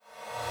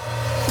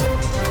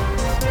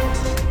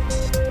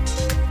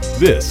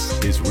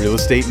This is Real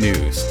Estate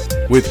News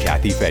with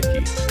Kathy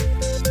Fettke.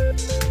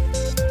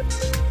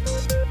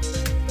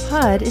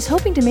 HUD is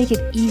hoping to make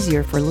it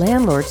easier for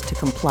landlords to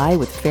comply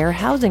with fair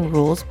housing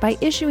rules by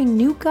issuing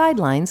new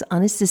guidelines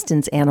on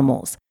assistance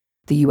animals.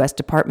 The U.S.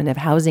 Department of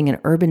Housing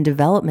and Urban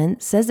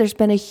Development says there's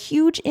been a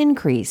huge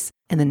increase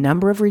in the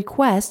number of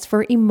requests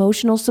for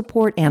emotional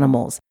support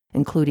animals,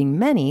 including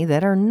many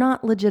that are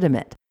not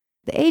legitimate.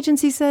 The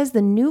agency says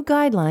the new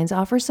guidelines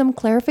offer some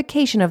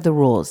clarification of the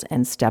rules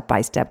and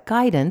step-by-step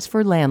guidance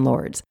for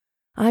landlords.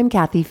 I'm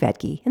Kathy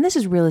Fettke, and this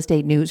is Real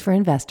Estate News for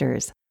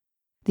Investors.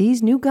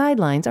 These new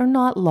guidelines are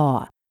not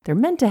law. They're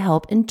meant to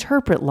help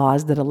interpret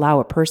laws that allow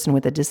a person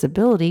with a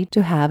disability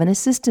to have an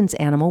assistance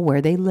animal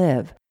where they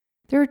live.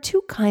 There are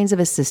two kinds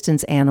of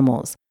assistance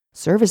animals: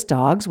 service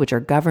dogs, which are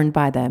governed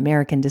by the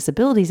American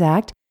Disabilities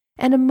Act,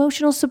 and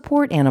emotional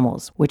support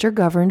animals, which are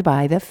governed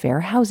by the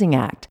Fair Housing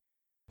Act.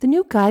 The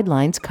new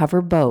guidelines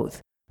cover both,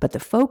 but the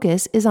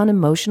focus is on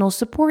emotional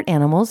support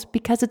animals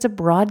because it's a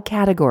broad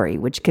category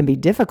which can be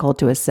difficult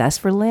to assess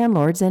for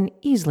landlords and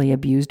easily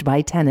abused by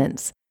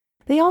tenants.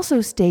 They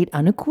also state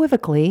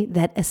unequivocally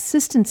that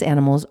assistance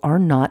animals are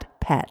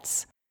not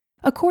pets.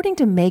 According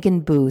to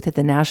Megan Booth at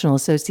the National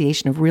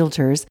Association of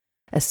Realtors,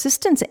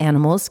 assistance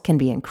animals can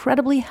be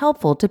incredibly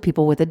helpful to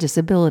people with a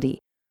disability,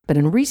 but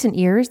in recent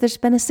years there's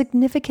been a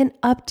significant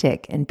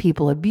uptick in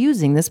people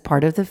abusing this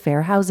part of the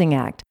Fair Housing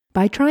Act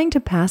by trying to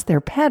pass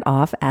their pet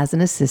off as an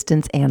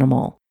assistance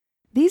animal.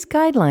 These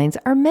guidelines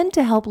are meant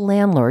to help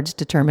landlords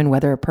determine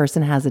whether a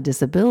person has a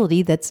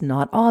disability that's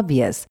not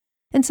obvious,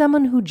 and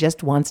someone who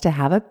just wants to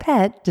have a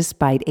pet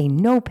despite a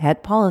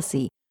no-pet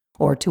policy,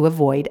 or to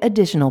avoid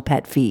additional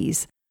pet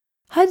fees.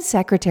 HUD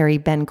Secretary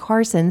Ben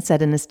Carson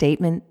said in a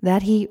statement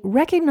that he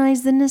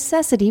recognized the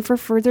necessity for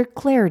further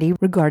clarity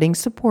regarding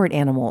support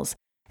animals,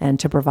 and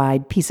to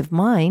provide peace of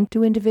mind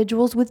to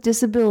individuals with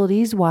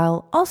disabilities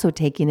while also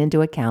taking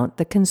into account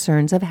the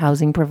concerns of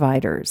housing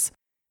providers.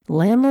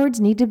 Landlords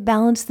need to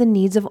balance the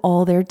needs of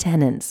all their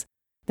tenants.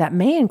 That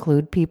may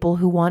include people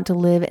who want to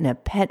live in a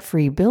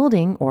pet-free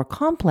building or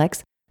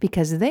complex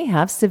because they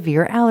have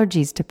severe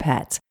allergies to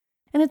pets.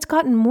 And it's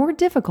gotten more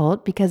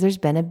difficult because there's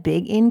been a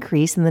big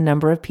increase in the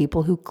number of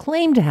people who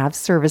claim to have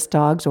service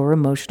dogs or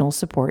emotional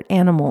support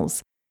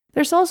animals.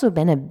 There's also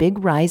been a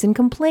big rise in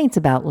complaints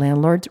about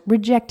landlords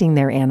rejecting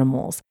their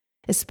animals,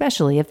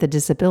 especially if the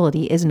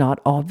disability is not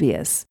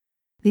obvious.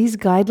 These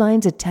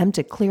guidelines attempt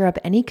to clear up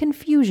any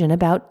confusion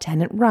about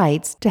tenant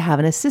rights to have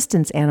an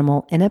assistance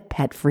animal in a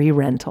pet-free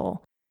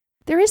rental.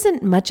 There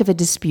isn't much of a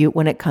dispute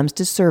when it comes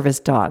to service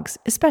dogs,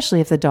 especially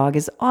if the dog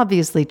is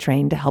obviously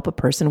trained to help a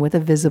person with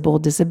a visible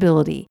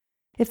disability.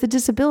 If the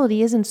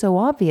disability isn't so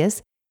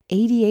obvious,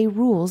 ADA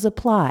rules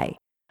apply.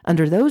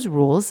 Under those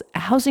rules, a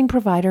housing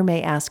provider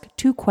may ask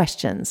two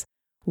questions.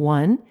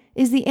 1,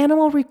 is the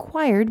animal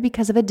required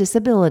because of a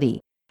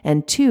disability?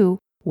 And 2,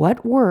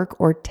 what work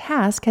or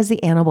task has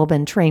the animal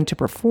been trained to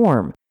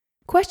perform?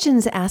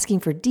 Questions asking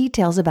for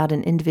details about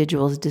an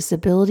individual's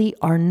disability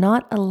are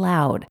not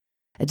allowed.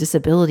 A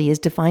disability is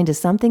defined as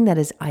something that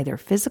is either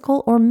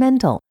physical or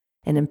mental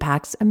and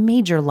impacts a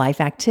major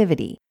life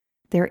activity.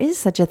 There is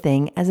such a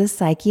thing as a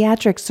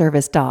psychiatric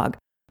service dog,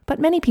 but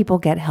many people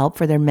get help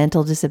for their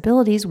mental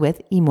disabilities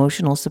with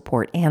emotional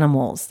support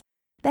animals.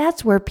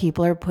 That's where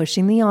people are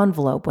pushing the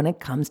envelope when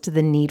it comes to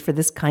the need for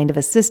this kind of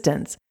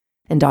assistance,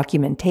 and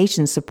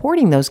documentation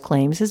supporting those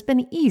claims has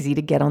been easy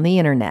to get on the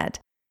internet.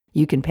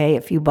 You can pay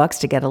a few bucks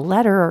to get a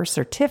letter or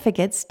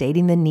certificate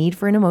stating the need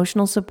for an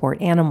emotional support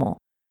animal.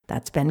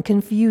 That's been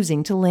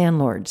confusing to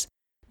landlords.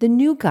 The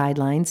new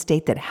guidelines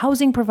state that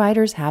housing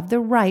providers have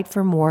the right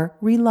for more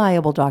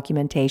reliable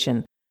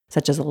documentation,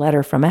 such as a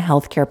letter from a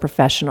healthcare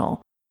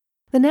professional.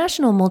 The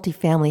National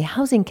Multifamily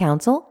Housing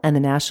Council and the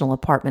National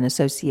Apartment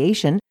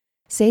Association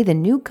say the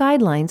new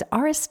guidelines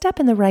are a step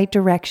in the right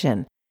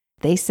direction.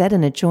 They said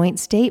in a joint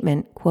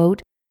statement,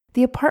 quote,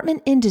 "The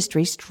apartment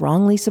industry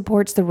strongly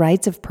supports the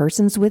rights of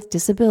persons with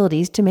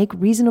disabilities to make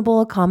reasonable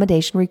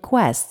accommodation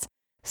requests,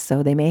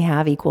 so they may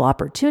have equal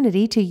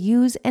opportunity to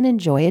use and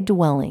enjoy a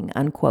dwelling,"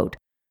 unquote.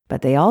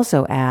 But they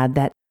also add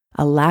that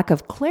a lack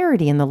of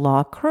clarity in the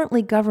law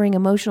currently governing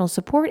emotional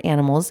support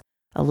animals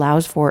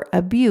allows for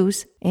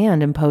abuse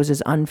and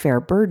imposes unfair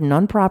burden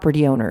on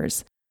property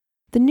owners.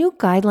 The new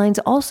guidelines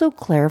also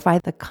clarify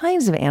the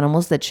kinds of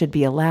animals that should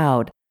be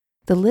allowed.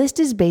 The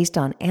list is based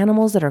on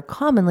animals that are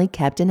commonly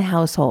kept in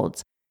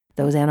households.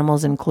 Those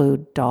animals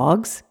include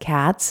dogs,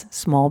 cats,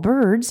 small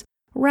birds,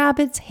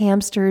 rabbits,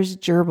 hamsters,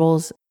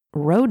 gerbils,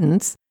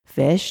 rodents,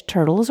 fish,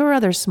 turtles, or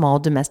other small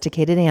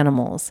domesticated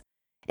animals.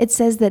 It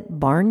says that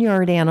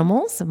barnyard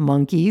animals,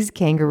 monkeys,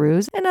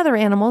 kangaroos, and other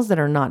animals that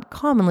are not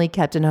commonly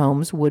kept in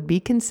homes would be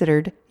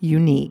considered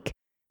unique.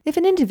 If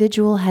an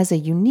individual has a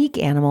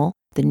unique animal,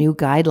 the new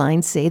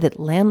guidelines say that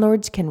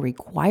landlords can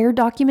require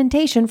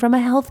documentation from a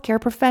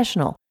healthcare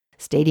professional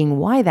stating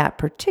why that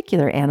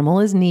particular animal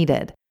is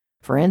needed.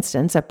 For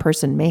instance, a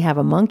person may have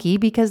a monkey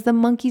because the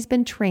monkey's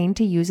been trained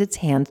to use its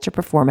hands to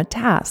perform a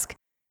task.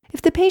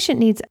 If the patient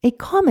needs a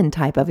common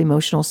type of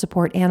emotional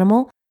support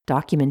animal,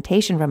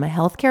 Documentation from a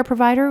healthcare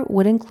provider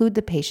would include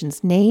the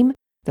patient's name,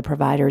 the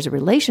provider's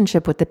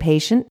relationship with the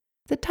patient,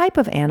 the type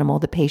of animal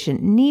the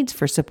patient needs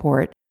for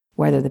support,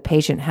 whether the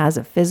patient has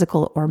a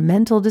physical or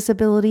mental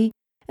disability,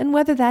 and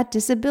whether that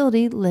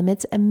disability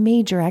limits a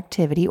major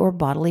activity or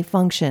bodily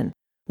function,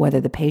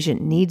 whether the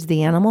patient needs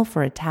the animal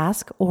for a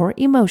task or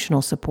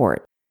emotional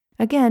support.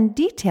 Again,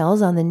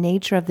 details on the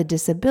nature of the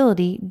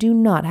disability do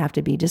not have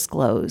to be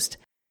disclosed.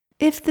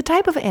 If the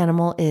type of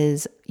animal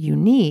is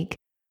unique,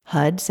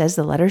 HUD says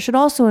the letter should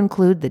also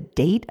include the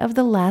date of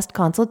the last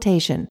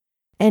consultation,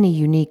 any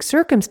unique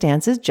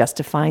circumstances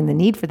justifying the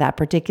need for that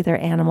particular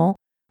animal,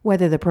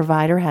 whether the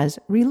provider has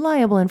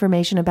reliable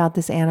information about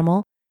this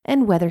animal,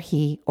 and whether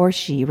he or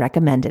she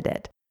recommended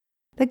it.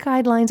 The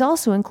guidelines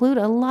also include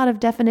a lot of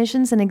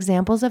definitions and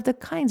examples of the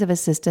kinds of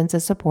assistance a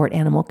support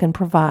animal can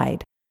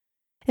provide.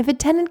 If a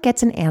tenant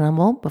gets an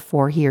animal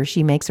before he or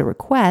she makes a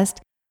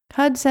request,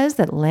 HUD says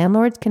that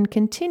landlords can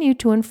continue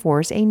to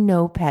enforce a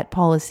no-pet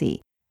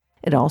policy.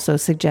 It also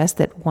suggests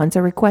that once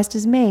a request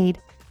is made,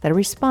 that a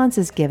response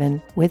is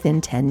given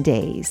within 10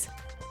 days.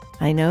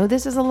 I know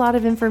this is a lot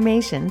of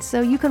information,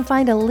 so you can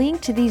find a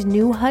link to these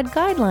new HUD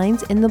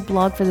guidelines in the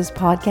blog for this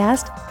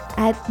podcast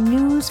at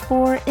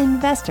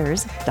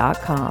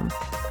newsforinvestors.com.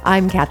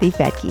 I'm Kathy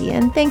Fettke,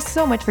 and thanks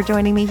so much for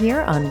joining me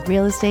here on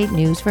Real Estate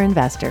News for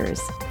Investors.